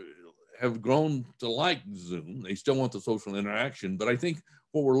have grown to like Zoom. They still want the social interaction, but I think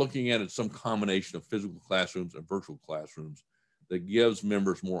what we're looking at is some combination of physical classrooms and virtual classrooms that gives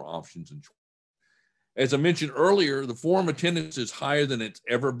members more options and choice. As I mentioned earlier, the forum attendance is higher than it's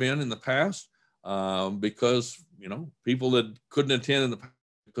ever been in the past because, you know, people that couldn't attend in the past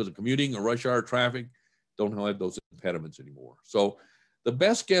because of commuting or rush hour traffic don't have those impediments anymore. So the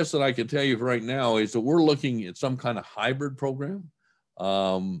best guess that I can tell you right now is that we're looking at some kind of hybrid program.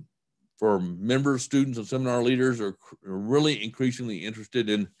 For members, students, and seminar leaders are really increasingly interested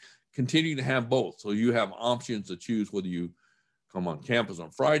in continuing to have both. So you have options to choose whether you come on campus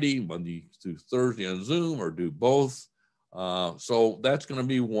on Friday, Monday through Thursday on Zoom, or do both. So that's going to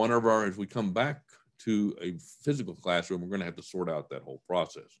be one of our, as we come back to a physical classroom, we're going to have to sort out that whole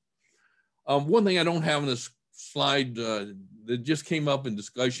process. One thing I don't have on this slide that just came up in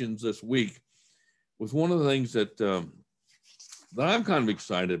discussions this week was one of the things that that I'm kind of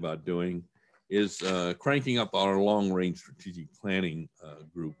excited about doing is cranking up our long-range strategic planning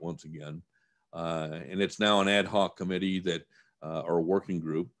group once again. And it's now an ad hoc committee that, or a working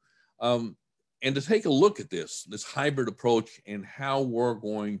group. And to take a look at this hybrid approach and how we're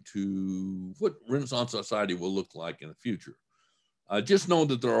going to, what Renaissance Society will look like in the future. Just know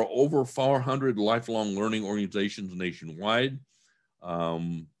that there are over 400 lifelong learning organizations nationwide.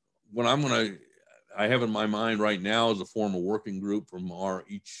 What I have in my mind right now is a form a working group from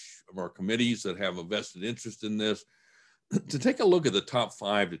each of our committees that have a vested interest in this to take a look at the top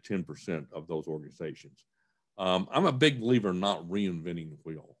 5 to 10% of those organizations. I'm a big believer in not reinventing the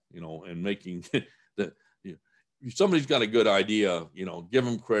wheel, you know, and making that, you know, if somebody's got a good idea, you know, give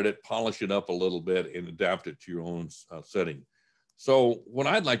them credit, polish it up a little bit and adapt it to your own setting. So what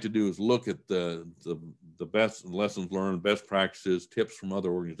I'd like to do is look at the best lessons learned, best practices, tips from other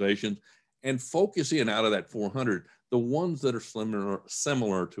organizations, and focus in out of that 400, the ones that are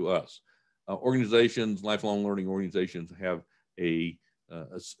similar to us. Organizations, lifelong learning organizations have a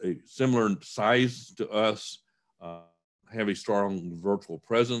similar size to us, have a strong virtual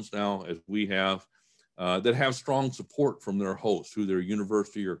presence now as we have, that have strong support from their hosts, who their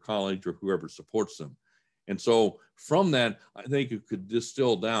university or college or whoever supports them. And so from that, I think it could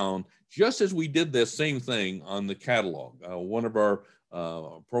distill down, just as we did this same thing on the catalog. One of our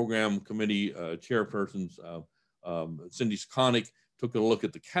program committee chairpersons, Cindy Skonic, took a look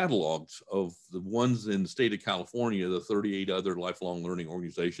at the catalogs of the ones in the state of California, the 38 other lifelong learning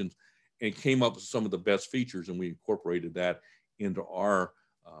organizations, and came up with some of the best features, and we incorporated that into our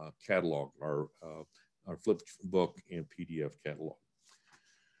catalog, our flip book and PDF catalog.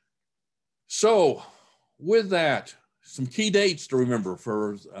 So with that, Some key dates to remember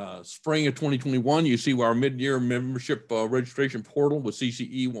for spring of 2021. You see our mid-year membership registration portal with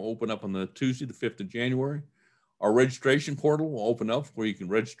CCE will open up on the Tuesday, the 5th of January. Our registration portal will open up where you can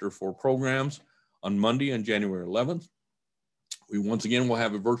register for programs on Monday on January 11th. We once again will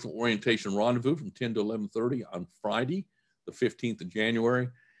have a virtual orientation rendezvous from 10 to 11:30 on Friday, the 15th of January.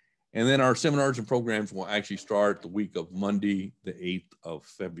 And then our seminars and programs will actually start the week of Monday, the 8th of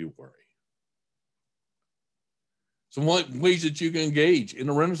February. Some ways that you can engage in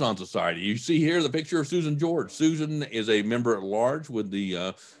the Renaissance Society. You see here the picture of Susan George. Susan is a member at large with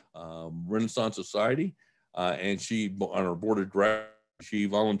the Renaissance Society, and she, on our board of directors, she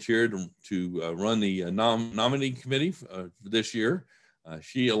volunteered to run the nominating committee for this year.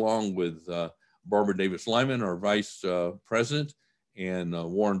 She, along with Barbara Davis Lyman, our vice president, and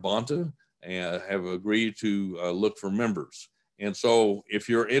Warren Bonta, have agreed to look for members. And so if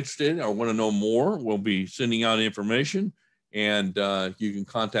you're interested or want to know more, we'll be sending out information, and you can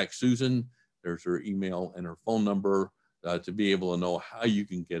contact Susan. There's her email and her phone number to be able to know how you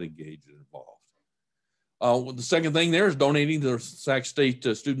can get engaged and involved. Well, the second thing there is donating to the Sac State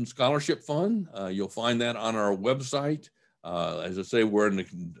Student Scholarship Fund. You'll find that on our website. As I say, we're in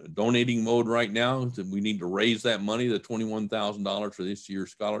the donating mode right now. We need to raise that money, the $21,000 for this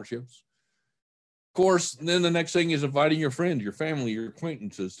year's scholarships. Of course, then the next thing is inviting your friends, your family, your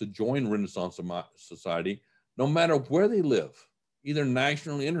acquaintances to join Renaissance Society, no matter where they live, either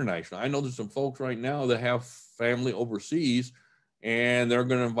national or international. I know there's some folks right now that have family overseas, and they're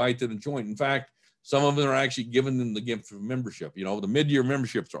going to invite them to join. In fact, some of them are actually giving them the gift of membership. You know, the mid-year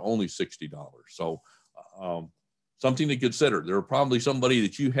memberships are only $60. So something to consider. There are probably somebody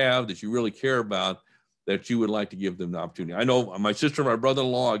that you have that you really care about that you would like to give them the opportunity. I know my sister and my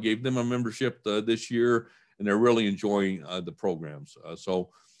brother-in-law, I gave them a membership this year, and they're really enjoying the programs.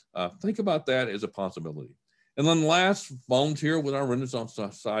 So think about that as a possibility. And then last, volunteer with our Renaissance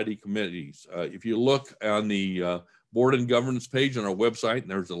Society committees. If you look on the board and governance page on our website,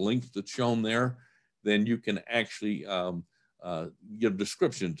 and there's a link that's shown there, then you can actually give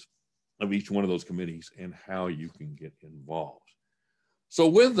descriptions of each one of those committees and how you can get involved. So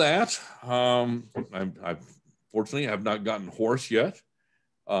with that, I fortunately have not gotten hoarse yet.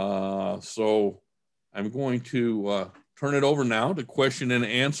 So I'm going to turn it over now to question and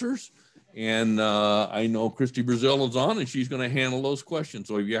answers. And I know Christy Brazil is on, and she's going to handle those questions.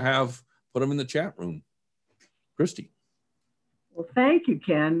 So if you have, put them in the chat room. Christy. Well, thank you,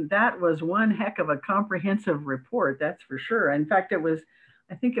 Ken. That was one heck of a comprehensive report, that's for sure. In fact,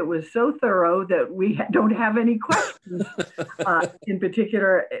 I think it was so thorough that we don't have any questions in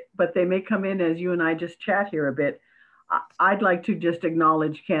particular, but they may come in as you and I just chat here a bit. I'd like to just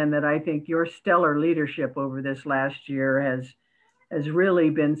acknowledge, Ken, that I think your stellar leadership over this last year has really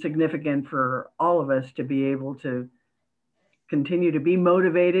been significant for all of us to be able to continue to be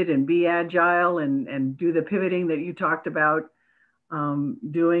motivated and be agile and do the pivoting that you talked about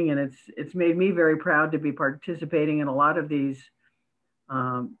doing. And it's made me very proud to be participating in a lot of these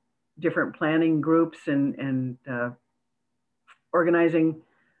different planning groups and organizing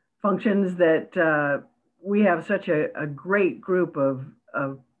functions that we have such a great group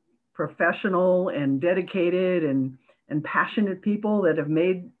of professional and dedicated and passionate people that have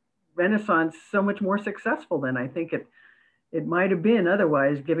made Renaissance so much more successful than I think it might have been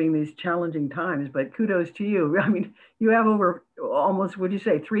otherwise, given these challenging times. But kudos to you. I mean, you have over almost, would you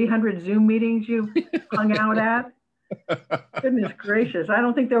say, 300 Zoom meetings you've hung out at? Goodness gracious. I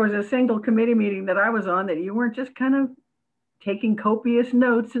don't think there was a single committee meeting that I was on that you weren't just kind of taking copious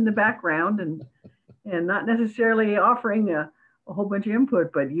notes in the background and not necessarily offering a whole bunch of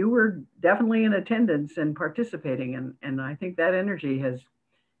input, but you were definitely in attendance and participating. And I think that energy has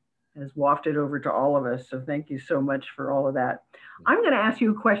wafted over to all of us. So thank you so much for all of that. I'm going to ask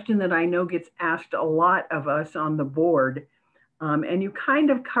you a question that I know gets asked a lot of us on the board. And you kind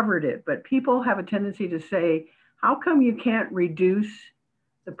of covered it, but people have a tendency to say, how come you can't reduce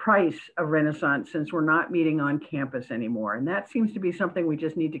the price of Renaissance since we're not meeting on campus anymore? And that seems to be something we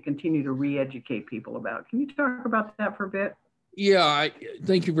just need to continue to re-educate people about. Can you talk about that for a bit? Yeah,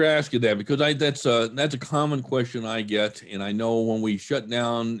 thank you for asking that, because that's a common question I get. And I know when we shut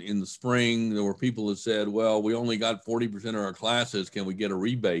down in the spring, there were people that said, well, we only got 40% of our classes. Can we get a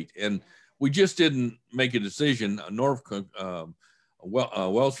rebate? And we just didn't make a decision. Norfolk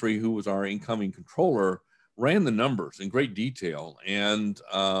Wellstreet, who was our incoming controller, ran the numbers in great detail and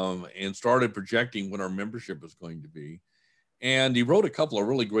started projecting what our membership was going to be. And he wrote a couple of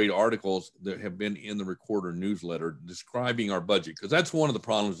really great articles that have been in the Recorder newsletter describing our budget, because that's one of the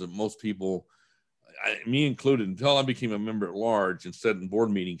problems that most people, me included, until I became a member at large and sat in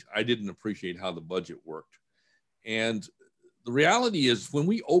board meetings, I didn't appreciate how the budget worked. And the reality is when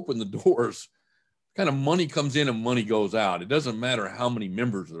we open the doors, kind of money comes in and money goes out. It doesn't matter how many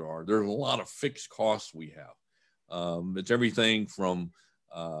members there are. There's a lot of fixed costs we have. It's everything from,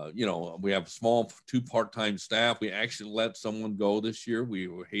 you know, we have small 2 part-time staff. We actually let someone go this year. We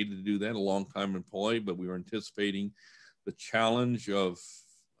hated to do that, a long-time employee, but we were anticipating the challenge of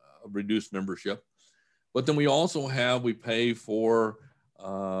reduced membership. But then we also we pay for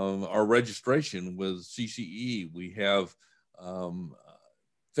our registration with CCE. We have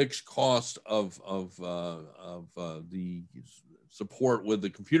fixed cost of the support with the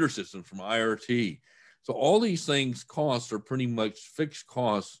computer system from IRT. So all these things costs are pretty much fixed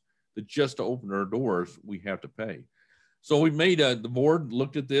costs that just to open our doors, we have to pay. So we made the board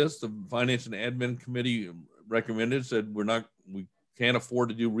looked at this, the Finance and Admin Committee recommended, said we can't afford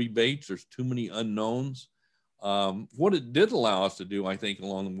to do rebates. There's too many unknowns. What it did allow us to do, I think,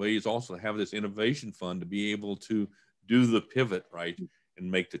 along the way is also have this innovation fund to be able to do the pivot, right, and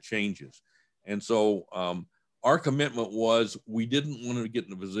make the changes. And so our commitment was we didn't want to get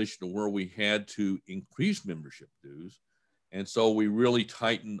in a position where we had to increase membership dues. And so we really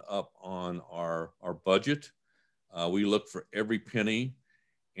tightened up on our budget. We looked for every penny.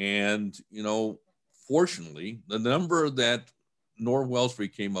 And, you know, fortunately, the number that Norm Wellsbury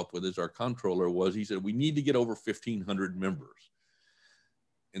came up with as our comptroller was, he said, we need to get over 1,500 members.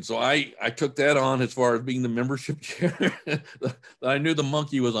 And so I took that on as far as being the membership chair. I knew the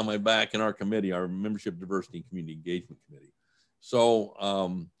monkey was on my back in our committee, our Membership Diversity and Community Engagement Committee.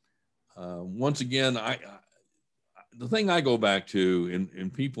 So once again, the thing I go back to in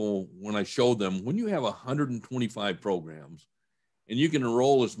people, when I show them, when you have 125 programs and you can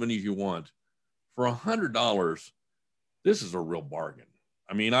enroll as many as you want, for $100, this is a real bargain.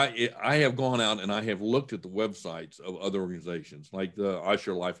 I mean, I have gone out and I have looked at the websites of other organizations like the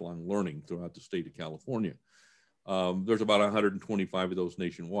Osher Lifelong Learning throughout the state of California. There's about 125 of those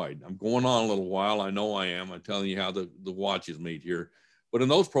nationwide. I'm going on a little while. I know I am. I'm telling you how the watch is made here. But in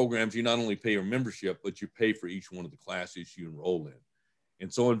those programs, you not only pay your membership, but you pay for each one of the classes you enroll in.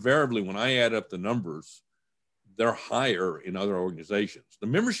 And so invariably, when I add up the numbers, they're higher in other organizations. The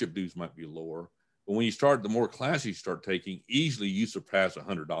membership dues might be lower, but when you start, the more classes you start taking, easily you surpass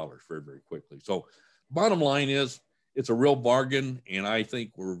 $100 very, very quickly. So bottom line is, it's a real bargain. And I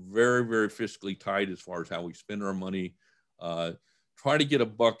think we're very, very fiscally tight as far as how we spend our money. Try to get a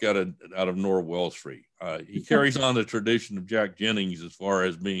buck out of Norm Wellsbury. He carries on the tradition of Jack Jennings as far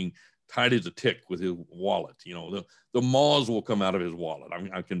as being tight as a tick with his wallet. You know, the maws will come out of his wallet.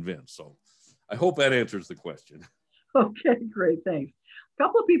 I'm convinced. So I hope that answers the question. Okay, great, thanks. A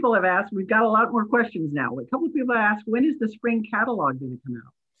couple of people have asked, we've got a lot more questions now. A couple of people have asked, when is the spring catalog going to come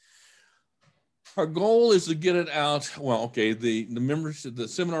out? Our goal is to get it out. Well, okay, the membership, the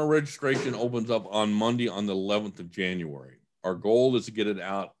seminar registration opens up on Monday on the 11th of January. Our goal is to get it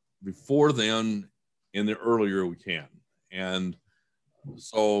out before then and the earlier we can. And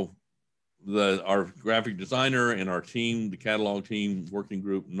so our graphic designer and our team, the catalog team working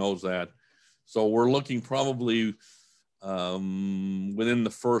group knows that. So we're looking probably within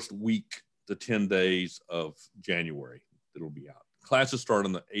the first week to 10 days of January, it'll be out. Classes start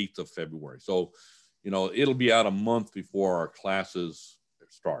on the 8th of February. So, you know, it'll be out a month before our classes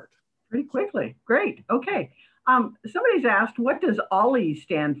start. Pretty quickly. Great. Okay. Somebody's asked, what does OLLI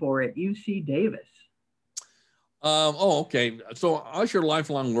stand for at UC Davis? Okay. So Osher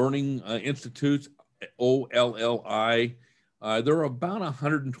Lifelong Learning Institute, OLLI, there are about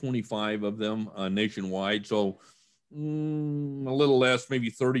 125 of them nationwide. So a little less, maybe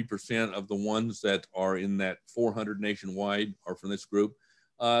 30% of the ones that are in that 400 nationwide are from this group.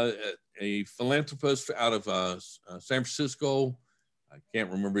 A philanthropist out of San Francisco, I can't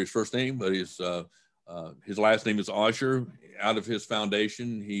remember his first name, but his last name is Osher. Out of his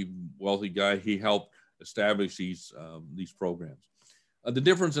foundation, wealthy guy, he helped establish these programs. The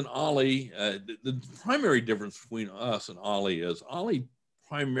difference in OLLI, the primary difference between us and OLLI is OLLI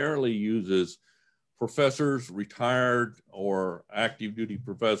primarily uses professors, retired or active duty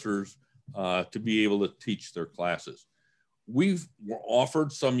professors, to be able to teach their classes. We were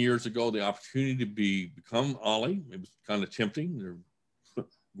offered some years ago the opportunity to become OLLI. It was kind of tempting. There were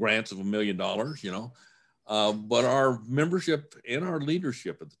grants of $1 million, you know. But our membership and our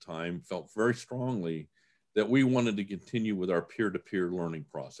leadership at the time felt very strongly that we wanted to continue with our peer-to-peer learning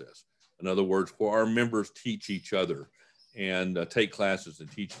process. In other words, where our members teach each other and take classes and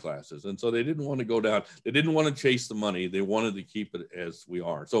teach classes. And so they didn't want to go down, they didn't want to chase the money, they wanted to keep it as we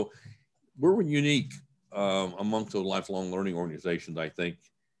are. So we're unique amongst the lifelong learning organizations, I think,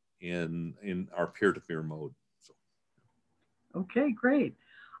 in our peer-to-peer mode. So. Okay, great.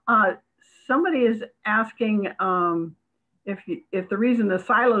 somebody is asking if the reason the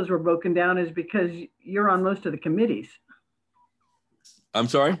silos were broken down is because you're on most of the committees. I'm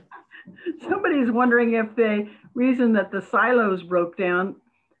sorry? Somebody's wondering if the reason that the silos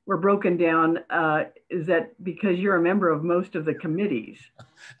were broken down is that because you're a member of most of the committees.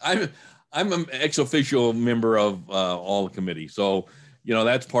 I'm an ex officio member of all the committees. So, you know,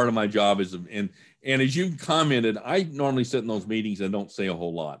 that's part of my job and as you commented, I normally sit in those meetings and don't say a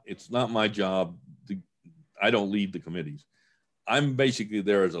whole lot. It's not my job. I don't lead the committees. I'm basically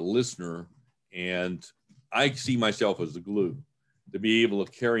there as a listener, and I see myself as the glue to be able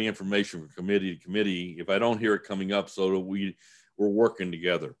to carry information from committee to committee if I don't hear it coming up, so that we're working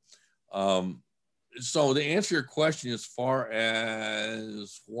together. So to answer your question as far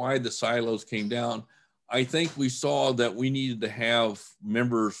as why the silos came down, I think we saw that we needed to have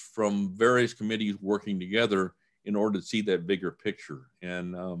members from various committees working together in order to see that bigger picture.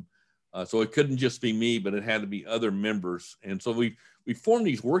 And so it couldn't just be me, but it had to be other members. And so we formed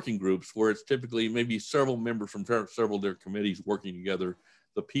these working groups where it's typically maybe several members from several of their committees working together,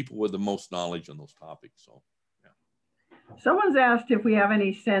 the people with the most knowledge on those topics. So, yeah. Someone's asked if we have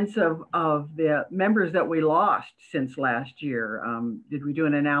any sense of the members that we lost since last year. Did we do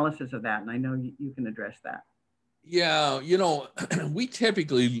an analysis of that? And I know you can address that. Yeah, you know, we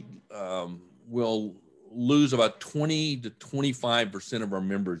typically will lose about 20 to 25% of our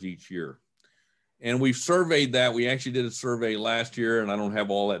members each year. And we've surveyed that. We actually did a survey last year, and I don't have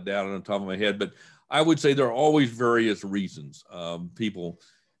all that data on the top of my head, but I would say there are always various reasons. People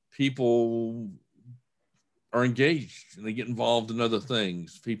are engaged and they get involved in other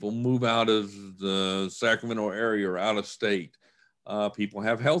things. People move out of the Sacramento area or out of state. People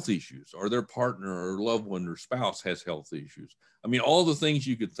have health issues, or their partner or loved one or spouse has health issues. I mean, all the things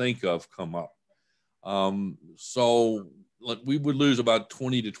you could think of come up. So we would lose about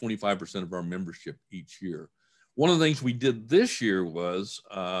 20 to 25% of our membership each year. One of the things we did this year was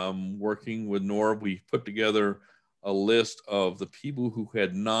working with Nora, we put together a list of the people who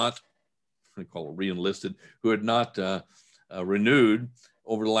had not, I call it re-enlisted, who had not renewed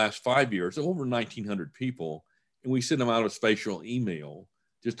over the last 5 years, over 1,900 people. And we sent them out a special email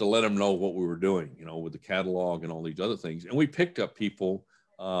just to let them know what we were doing, you know, with the catalog and all these other things. And we picked up people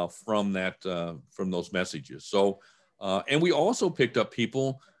from those messages. So, and we also picked up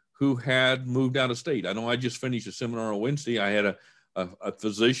people who had moved out of state. I know I just finished a seminar on Wednesday. I had a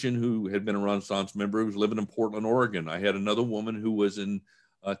physician who had been a Renaissance member who was living in Portland, Oregon. I had another woman who was in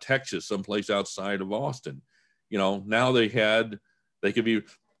Texas, someplace outside of Austin. You know, now they could be,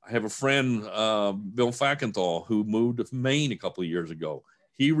 I have a friend, Bill Fackenthal, who moved to Maine a couple of years ago.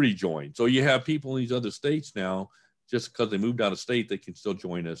 He rejoined. So you have people in these other states now, just because they moved out of state, they can still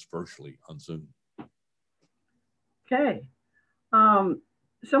join us virtually on Zoom. Okay.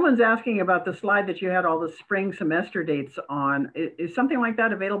 Someone's asking about the slide that you had all the spring semester dates on. Is something like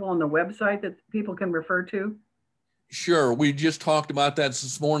that available on the website that people can refer to? Sure. We just talked about that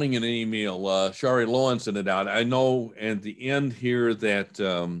this morning in an email. Shari Lowen sent it out. I know at the end here that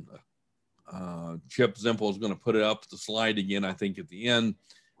Chip Zimpel is going to put it up, the slide again, I think at the end.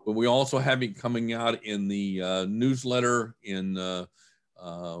 But we also have it coming out in the newsletter, in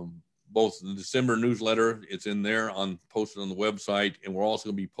both the December newsletter, it's in there, posted on the website, and we're also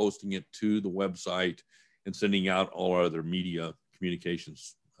going to be posting it to the website and sending out all our other media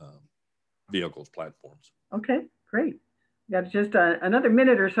communications vehicles, platforms. Okay, great. We got just another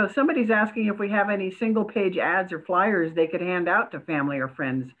minute or so. Somebody's asking if we have any single page ads or flyers they could hand out to family or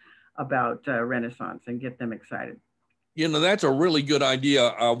friends about Renaissance and get them excited. You know, that's a really good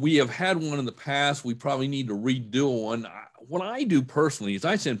idea. We have had one in the past. We probably need to redo one. What I do personally is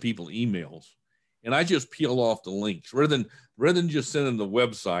I send people emails and I just peel off the links. Rather than just sending the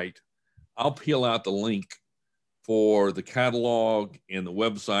website, I'll peel out the link for the catalog and the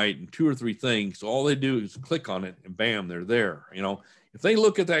website and 2 or 3 things. So all they do is click on it and bam, they're there. You know, if they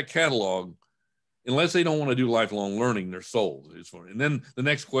look at that catalog, unless they don't want to do lifelong learning, they're sold. And then the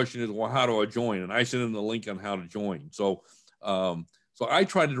next question is, well, how do I join? And I send them the link on how to join. So, so I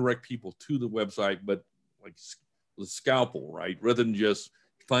try to direct people to the website, but like the scalpel, right? Rather than just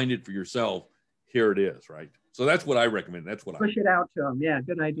find it for yourself, here it is, right? So that's what I recommend. That's what push it out to them. Yeah,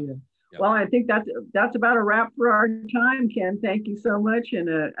 good idea. Yeah. Well, I think that's about a wrap for our time, Ken. Thank you so much, and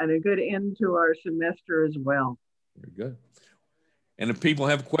a good end to our semester as well. Very good. And if people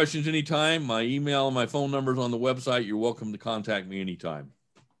have questions anytime, my email and my phone number is on the website. You're welcome to contact me anytime.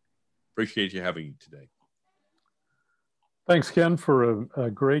 Appreciate you having me today. Thanks, Ken, for a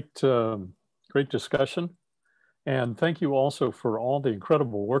great discussion. And thank you also for all the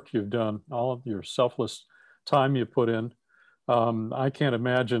incredible work you've done, all of your selfless time you put in. I can't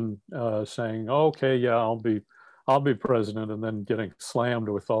imagine saying, oh, okay, yeah, I'll be president, and then getting slammed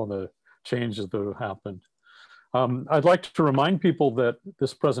with all the changes that have happened. I'd like to remind people that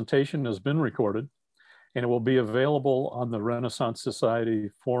this presentation has been recorded, and it will be available on the Renaissance Society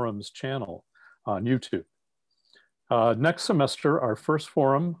Forums channel on YouTube. Next semester, our first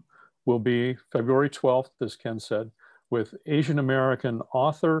forum will be February 12th, as Ken said, with Asian American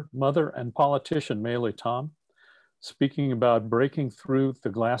author, mother, and politician May Lay Tom, speaking about breaking through the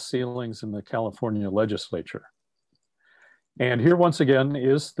glass ceilings in the California legislature. And here once again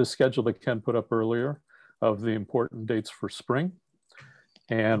is the schedule that Ken put up earlier of the important dates for spring.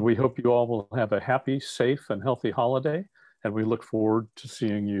 And we hope you all will have a happy, safe, and healthy holiday. And we look forward to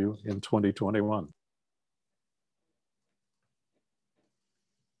seeing you in 2021.